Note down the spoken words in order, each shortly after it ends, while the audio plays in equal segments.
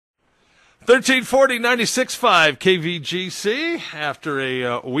1340 96.5 KVGC after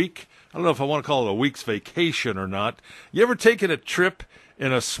a week. I don't know if I want to call it a week's vacation or not. You ever taken a trip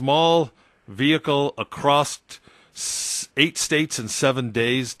in a small vehicle across 8 states in 7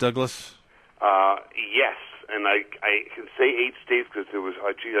 days, Douglas? Yes, and I can say 8 states because there was,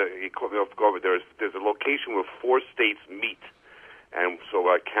 you caught me off guard, but there's a location where 4 states meet. And so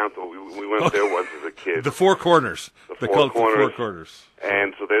I count. We went there once as a kid. The Four Corners. The Four Corners. The Four Corners.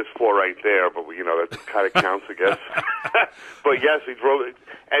 And so there's 4 right there, but that kind of counts, I guess. But yes, we drove.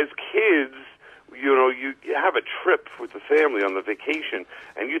 As kids, you have a trip with the family on the vacation,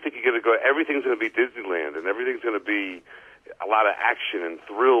 and you think you're going to go. Everything's going to be Disneyland, and everything's going to be a lot of action and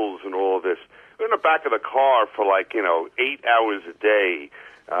thrills and all of this. We're in the back of the car for 8 hours a day,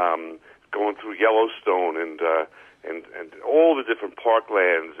 going through Yellowstone and all the different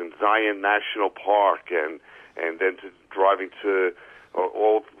parklands and Zion National Park and then driving to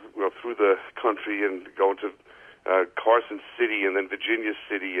all through the country and going to Carson City and then Virginia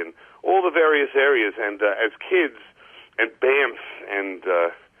City and all the various areas. And as kids and Banff and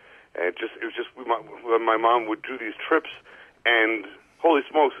it was just when my mom would do these trips, and holy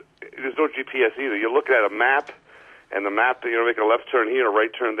smokes, there's no GPS either. You're looking at a map, and the map, making a left turn here and a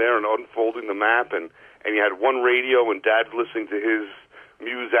right turn there, and unfolding the map, and you had one radio, and Dad's listening to his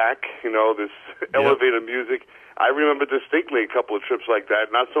Muzak, this elevator music. I remember distinctly a couple of trips like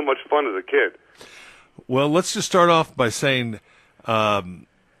that. Not so much fun as a kid. Well, let's just start off by saying that's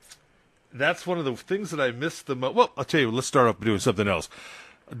one of the things that I missed the most. Well, I'll tell you, let's start off by doing something else.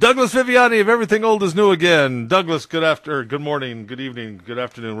 Douglas Viviani of Everything Old is New Again. Douglas, good morning, good evening, good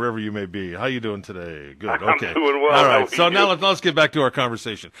afternoon, wherever you may be. How you doing today? Good. Okay. I'm doing well. All right. So now let's get back to our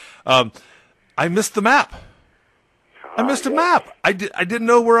conversation. I missed the map. I missed a map. I didn't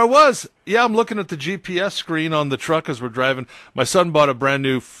know where I was. Yeah, I'm looking at the GPS screen on the truck as we're driving. My son bought a brand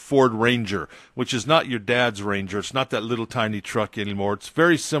new Ford Ranger, which is not your dad's Ranger. It's not that little tiny truck anymore. It's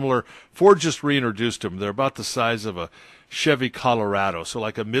very similar. Ford just reintroduced them. They're about the size of a Chevy Colorado, so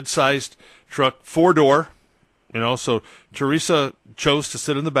like a mid-sized truck, 4-door. So Teresa chose to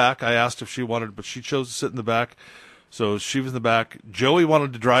sit in the back. I asked if she wanted, but she chose to sit in the back. So she was in the back. Joey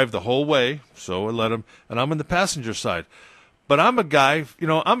wanted to drive the whole way, so I let him, and I'm in the passenger side. But I'm a guy,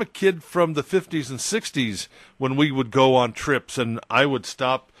 I'm a kid from the 50s and 60s when we would go on trips, and I would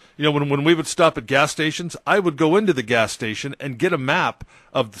stop, when we would stop at gas stations, I would go into the gas station and get a map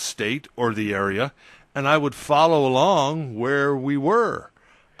of the state or the area, and I would follow along where we were.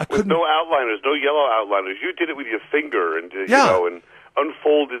 With no outliners, no yellow outliners. You did it with your finger and, and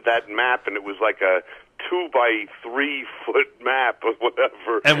unfolded that map, and it was like a 2-by-3 foot map or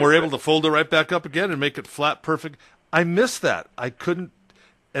whatever. And we're able to fold it right back up again and make it flat, perfect. I missed that. I couldn't,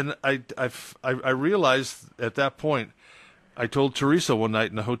 and I realized at that point, I told Teresa one night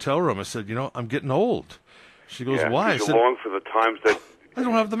in the hotel room, I said, I'm getting old. She goes, why? I said, long for the times that... I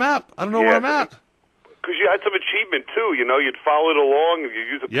don't have the map. I don't know where I'm at. Because you had some achievement too, you'd follow it along, and you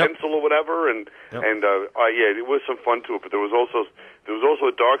use a pencil or whatever, and it was some fun to it. But there was also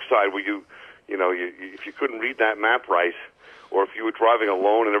a dark side where if you couldn't read that map right, or if you were driving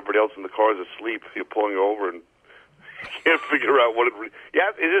alone and everybody else in the car is asleep, you're pulling over and you can't figure out what it.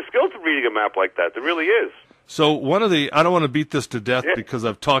 Yeah, there's a skill to reading a map like that. There really is. So I don't want to beat this to death because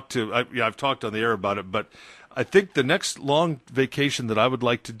I've talked on the air about it, but I think the next long vacation that I would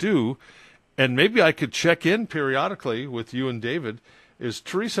like to do, and maybe I could check in periodically with you and David, is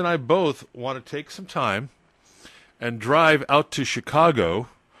Teresa and I both want to take some time and drive out to Chicago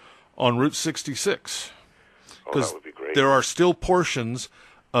on Route 66. That would be great. There are still portions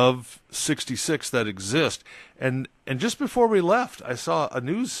of 66 that exist. And just before we left, I saw a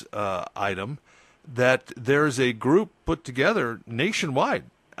news item that there's a group put together nationwide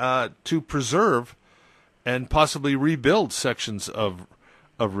to preserve and possibly rebuild sections of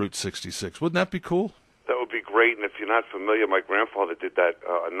Route 66. Wouldn't that be cool? That would be great. And if you're not familiar, my grandfather did that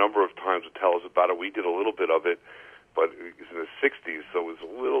a number of times to tell us about it. We did a little bit of it, but it was in the 60s, so it was a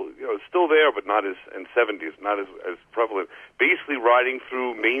little, it's still there, but not as, in 70s, not as prevalent. Basically riding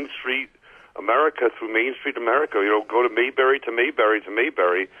through Main Street America, go to Mayberry to Mayberry to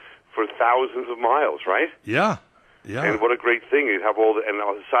Mayberry for thousands of miles, right? Yeah, yeah. And what a great thing. You'd have and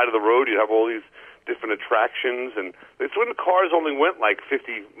on the side of the road, you'd have all these different attractions, and it's when cars only went like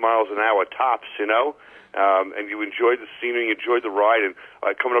 50 miles an hour tops, and you enjoyed the scenery, you enjoyed the ride, and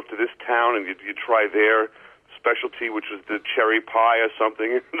coming up to this town, and you try their specialty, which was the cherry pie or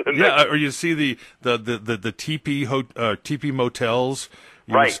something. Or you see the teepee motels.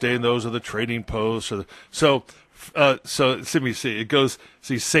 You would stay in those, or the trading posts, so let me see. It goes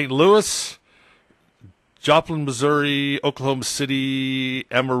St. Louis, Joplin, Missouri, Oklahoma City,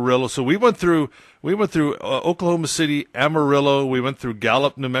 Amarillo. So we went through Oklahoma City, Amarillo. We went through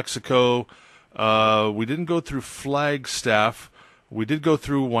Gallup, New Mexico. We didn't go through Flagstaff. We did go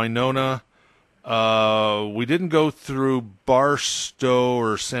through Winona. We didn't go through Barstow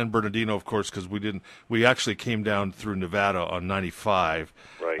or San Bernardino, of course, because we actually came down through Nevada on 95.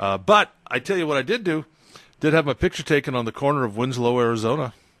 Right. But I tell you what I did do. Did have my picture taken on the corner of Winslow,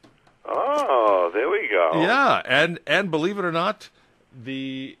 Arizona. Oh, there we go. Yeah, and believe it or not,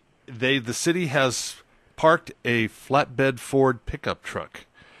 the city has parked a flatbed Ford pickup truck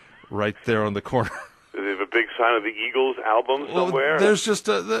right there on the corner. They have a big sign of the Eagles album somewhere. Well, there's just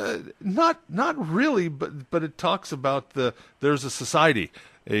not really, but it talks about there's a society,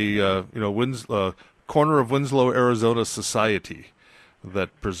 corner of Winslow, Arizona society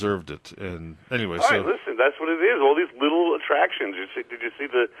that preserved it. And anyway, all right, listen, that's what it is. All these little attractions. Did you see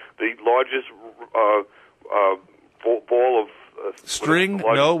the largest ball of string?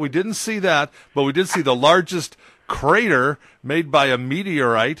 No, we didn't see that, but we did see the largest crater made by a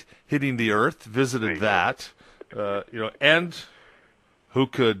meteorite hitting the Earth. Visited that, and who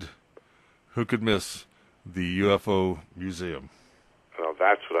could miss the UFO museum? Well,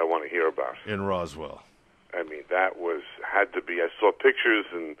 that's what I want to hear about in Roswell. I mean, that had to be. I saw pictures,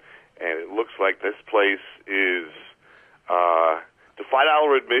 and it looks like this place is the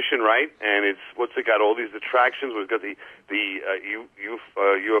 $5 admission, right? And it's what's it got? All these attractions. We've got the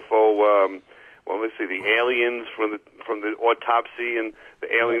UFO. Well, let's see, the aliens from the autopsy, and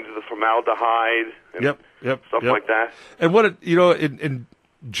the aliens of the formaldehyde, and stuff like that. And and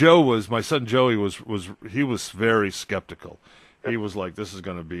Joe my son Joey was very skeptical. He was like, this is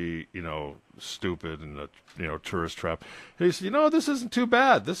going to be, stupid and a tourist trap. And he said, this isn't too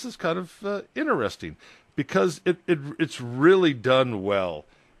bad. This is kind of interesting because it's really done well,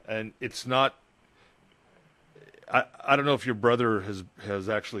 and it's not. I don't know if your brother has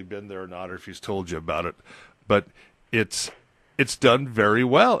actually been there or not, or if he's told you about it, but it's done very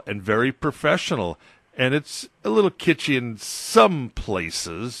well and very professional, and it's a little kitschy in some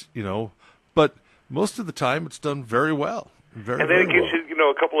places, but most of the time it's done very well. And then it gives you,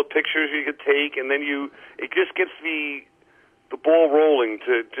 a couple of pictures you could take, and then it just gets the ball rolling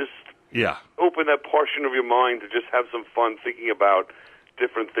to just open that portion of your mind to just have some fun thinking about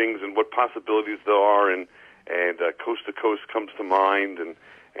different things and what possibilities there are, and Coast to Coast comes to mind, and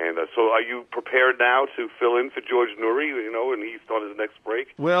so are you prepared now to fill in for George Noory, and he's on his next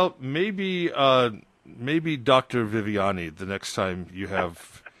break? Well, maybe Dr. Viviani the next time you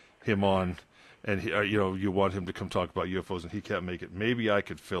have him on. And you want him to come talk about UFOs, and he can't make it. Maybe I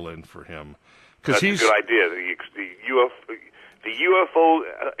could fill in for him because he's a good idea. The UFO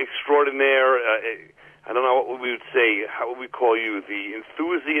extraordinaire. I don't know what we would say. How would we call you? The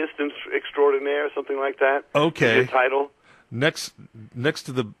enthusiast extraordinaire, something like that. Okay. Your title next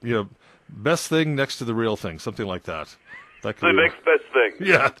to the best thing next to the real thing, something like that. That could the next best thing.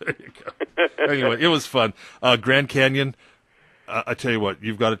 Yeah, there you go. Anyway, it was fun. Grand Canyon. I tell you what,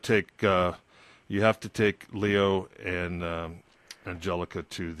 you've got to take. You have to take Leo and Angelica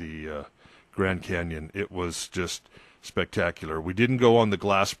to the Grand Canyon. It was just spectacular. We didn't go on the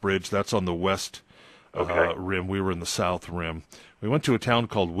glass bridge. That's on the west rim. We were in the south rim. We went to a town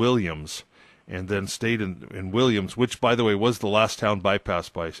called Williams and then stayed in Williams, which, by the way, was the last town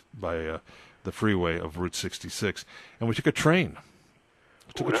bypassed by the freeway of Route 66. And we took a train.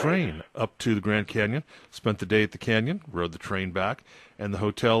 Up to the Grand Canyon, spent the day at the canyon, rode the train back, and the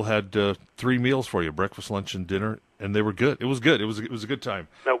hotel had 3 meals for you, breakfast, lunch, and dinner, and they were good. It was good. It was a good time.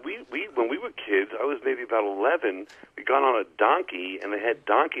 Now, we when we were kids, I was maybe about 11, we got on a donkey, and they had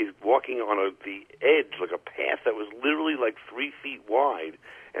donkeys walking on the edge, like a path that was literally like 3 feet wide,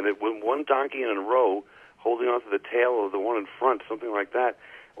 and it went one donkey in a row, holding onto the tail of the one in front, something like that,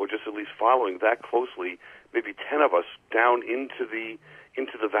 or just at least following that closely, maybe 10 of us down into the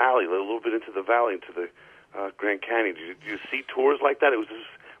valley, a little bit into the valley, into the Grand Canyon. Did you see tours like that? It was the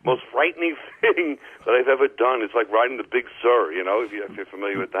most frightening thing that I've ever done. It's like riding the Big Sur, if you're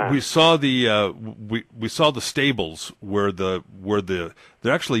familiar with that. We saw we saw the stables where they're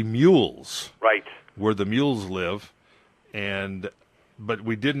actually mules, right? Where the mules live, but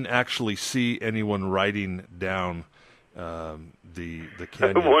we didn't actually see anyone riding down the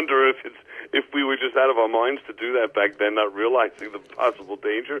canyon. I wonder if we were just out of our minds to do that back then, not realizing the possible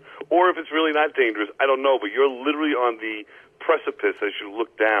danger, or if it's really not dangerous. I don't know, but you're literally on the precipice as you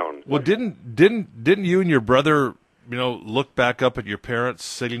look down. Well, didn't you and your brother, look back up at your parents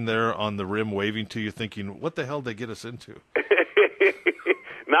sitting there on the rim waving to you, thinking, "What the hell did they get us into?"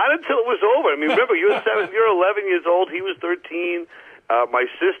 Not until it was over. I mean, remember, you're 11 years old. He was 13. My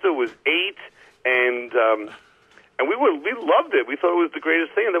sister was 8. and we loved it. We thought it was the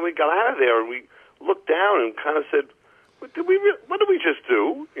greatest thing, and then we got out of there and we looked down and kind of said, what did we just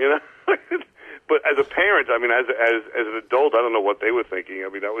do? You know. But as a parent, I mean, as an adult, I don't know what they were thinking. I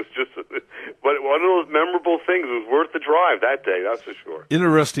mean, that was just, but one of those memorable things. It was worth the drive that day, that's for sure.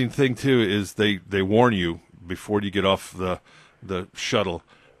 Interesting thing too is they warn you before you get off the shuttle.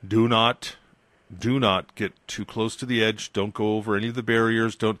 Do not get too close to the edge. Don't go over any of the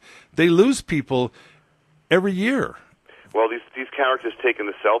barriers. They lose people every year. Well, these characters taking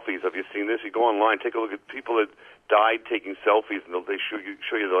the selfies. Have you seen this? You go online, take a look at people that died taking selfies, and they show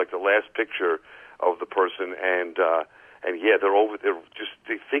you like the last picture of the person, and yeah,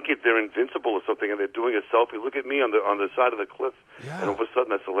 they think they're invincible or something, and they're doing a selfie. Look at me on the side of the cliff, and all of a sudden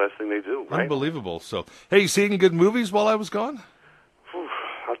that's the last thing they do. Right? Unbelievable. So, hey, you see any good movies while I was gone? Whew,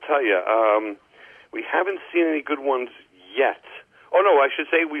 I'll tell you, we haven't seen any good ones yet. Oh no, I should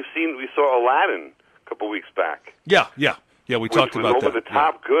say we saw Aladdin a couple weeks back. Yeah, we talked about that. Over the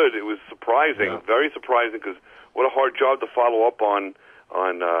top good. It was surprising, very surprising, because what a hard job to follow up on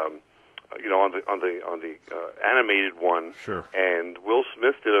the animated one. Sure. And Will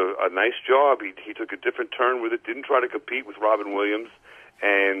Smith did a nice job. He took a different turn with it. Didn't try to compete with Robin Williams,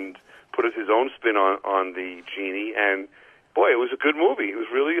 and put his own spin on the genie. And boy, it was a good movie. It was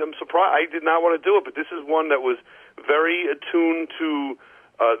really. I'm surprised. I did not want to do it, but this is one that was very attuned to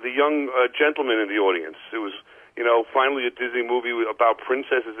the young gentleman in the audience. It was, finally a Disney movie about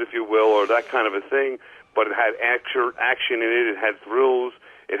princesses, if you will, or that kind of a thing. But it had action in it. It had thrills.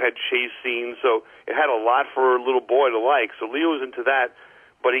 It had chase scenes. So it had a lot for a little boy to like. So Leo's into that.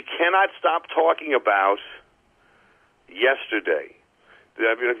 But he cannot stop talking about Yesterday.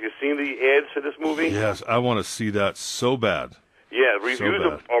 Have you seen the ads for this movie? Yes, I want to see that so bad. Yeah, reviews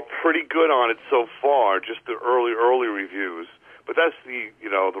are pretty good on it so far, just the early reviews. But that's the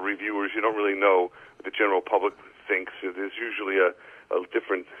reviewers. You don't really know what the general public thinks. There's usually a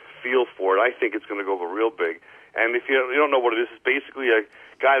different feel for it. I think it's going to go over real big. And if you don't know what it is, it's basically a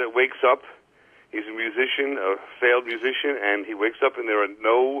guy that wakes up. He's a musician, a failed musician, and he wakes up and there's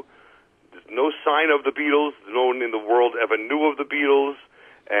no sign of the Beatles. No one in the world ever knew of the Beatles,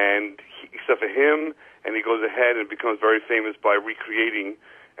 except for him. And he goes ahead and becomes very famous by recreating,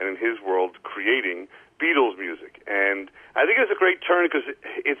 and in his world, creating Beatles music. And I think it's a great turn because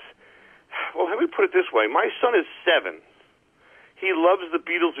well, let me put it this way. My son is 7. He loves the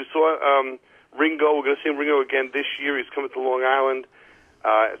Beatles. We saw Ringo. We're going to see Ringo again this year. He's coming to Long Island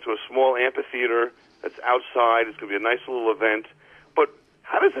to a small amphitheater that's outside. It's going to be a nice little event. But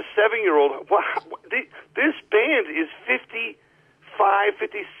how does a 7-year-old... this band is 55,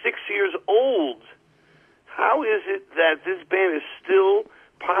 56 years old. How is it that this band is still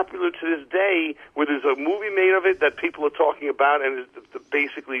popular to this day, where there's a movie made of it that people are talking about and is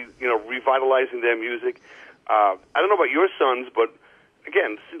basically, revitalizing their music? I don't know about your sons, but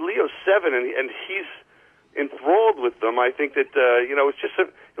again, Leo's 7 and he's enthralled with them. I think that it's just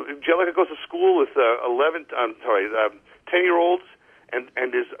Angelica goes to school with 10-year-olds, and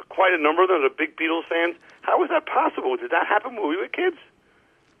there's quite a number of them that are big Beatles fans. How is that possible? Did that happen when we were kids?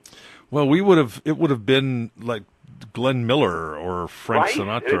 Well, it would have been like Glenn Miller or Frank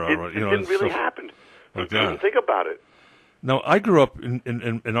Sinatra. It didn't really happen. Think about it. Now, I grew up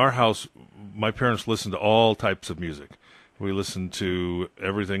in our house. My parents listened to all types of music. We listened to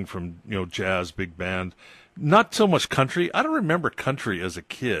everything from jazz, big band, not so much country. I don't remember country as a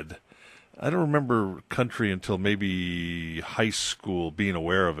kid. I don't remember country until maybe high school, being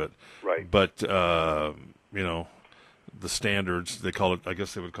aware of it. Right. But the standards, they call it. I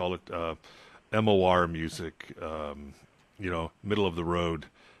guess they would call it MOR music. Middle of the road.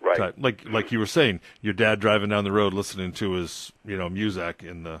 Right. Type. Like you were saying, your dad driving down the road listening to his music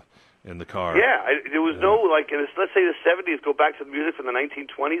in the car. Yeah, there was no let's say the 70s. Go back to the music from the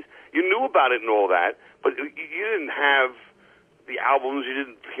 1920s. You knew about it and all that, but you didn't have the albums. You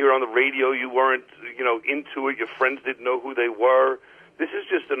didn't hear on the radio. You weren't into it. Your friends didn't know who they were. This is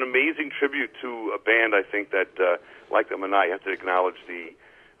just an amazing tribute to a band. I think that like them and I have to acknowledge the.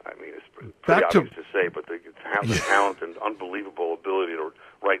 I mean, it's pretty obvious to say, but the talent and unbelievable ability to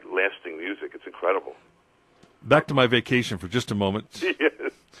write lasting music. It's incredible. Back to my vacation for just a moment.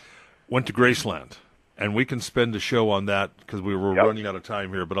 Yes. Went to Graceland, and we can spend a show on that because we were running out of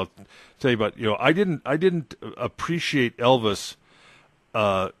time here. But I'll tell you about, I didn't appreciate Elvis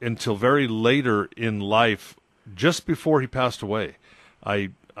until very later in life, just before he passed away.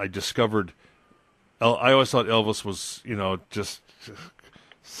 I discovered, I always thought Elvis was, just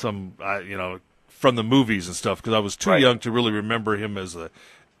some, from the movies and stuff, because I was too young to really remember him as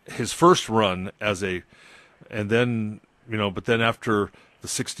his first run as and then, but then after the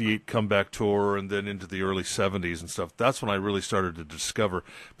 68 comeback tour and then into the early 70s and stuff. That's when I really started to discover.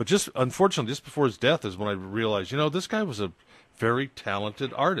 But unfortunately, just before his death is when I realized, this guy was a very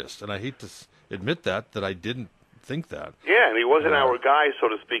talented artist. And I hate to admit that I didn't think that. Yeah, and he wasn't our guy, so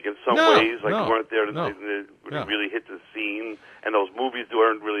to speak, in some ways. Like, we weren't there to really hit the scene, and those movies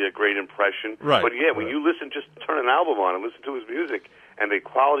weren't really a great impression. Right. But, yeah, when you listen, just turn an album on and listen to his music, and the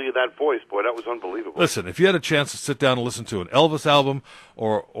quality of that voice, boy, that was unbelievable. Listen, if you had a chance to sit down and listen to an Elvis album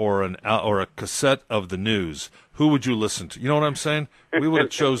or a cassette of the News, who would you listen to? You know what I'm saying? We would have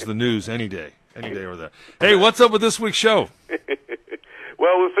chose the News any day or that. Hey, what's up with this week's show?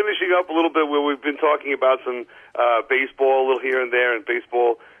 Well, we're finishing up a little bit where we've been talking about some baseball, a little here and there, and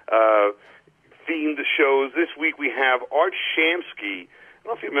baseball themed shows. This week we have Art Shamsky. I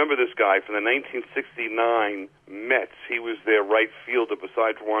don't know if you remember this guy from the 1969 Mets. He was their right fielder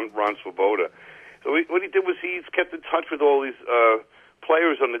besides Ron Swoboda. So what he did was he's kept in touch with all these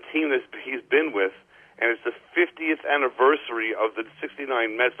players on the team that he's been with, and it's the 50th anniversary of the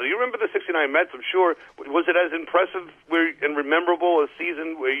 69 Mets. So you remember the 69 Mets, I'm sure. Was it as impressive and memorable a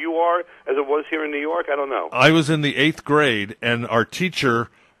season where you are as it was here in New York? I don't know. I was in the 8th grade, and our teacher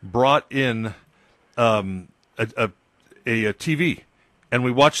brought in a TV, and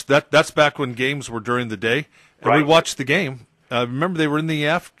we watched that. That's back when games were during the day, and we watched the game. Remember, they were in the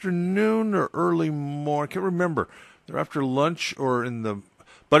afternoon or early morning. I can't remember. They're after lunch or in the...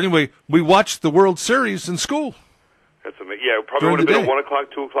 But anyway, we watched the World Series in school. That's amazing. Yeah, it probably would have been a 1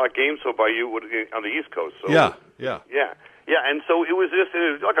 o'clock, 2 o'clock game, so by you on the East Coast. So Yeah. And so it was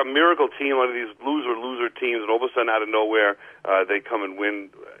like a miracle team, one of these loser teams, and all of a sudden, out of nowhere, they come and win,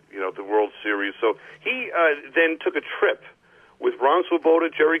 the World Series. So he then took a trip with Ron Swoboda,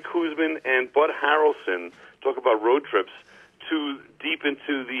 Jerry Koosman, and Bud Harrelson. Talk about road trips to deep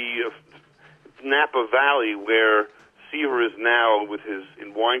into the Napa Valley, where Seaver is now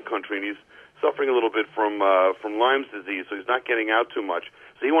in wine country, and he's suffering a little bit from Lyme's disease, so he's not getting out too much.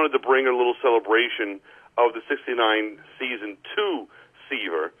 So he wanted to bring a little celebration of the 69 season to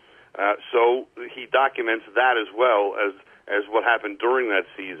Seaver. So he documents that as well as what happened during that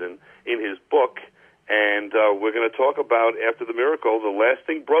season in his book. And we're going to talk about, after the miracle, the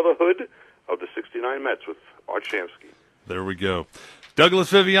lasting brotherhood of the 69 Mets with Art Shamsky. There we go.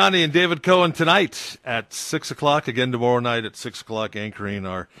 Douglas Viviani and David Cohen tonight at 6 o'clock. Again tomorrow night at 6 o'clock, anchoring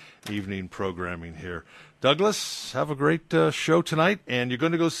our evening programming here. Douglas, have a great show tonight. And you're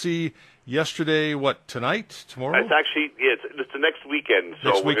going to go see Yesterday, tonight, tomorrow? It's actually, it's the next weekend.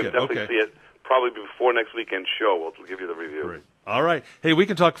 So we're going to definitely see it probably before next weekend's show. We'll give you the review. Great. All right. Hey, we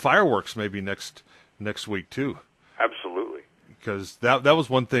can talk fireworks maybe next week, too. Absolutely. Because that was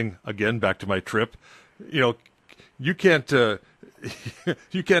one thing, again, back to my trip. You can't turn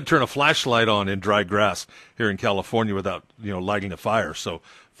a flashlight on in dry grass here in California without lighting a fire. So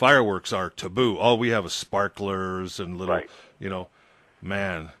fireworks are taboo. All we have is sparklers and little,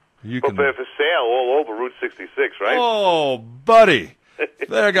 man. But they're for sale all over Route 66, right? Oh, buddy,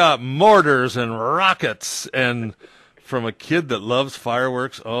 they got mortars and rockets. And from a kid that loves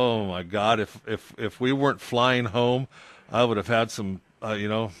fireworks, oh my God, if we weren't flying home, I would have had some, I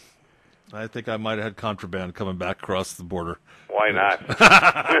think I might have had contraband coming back across the border. Why not?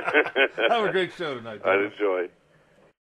 Have a great show tonight. I'd enjoy.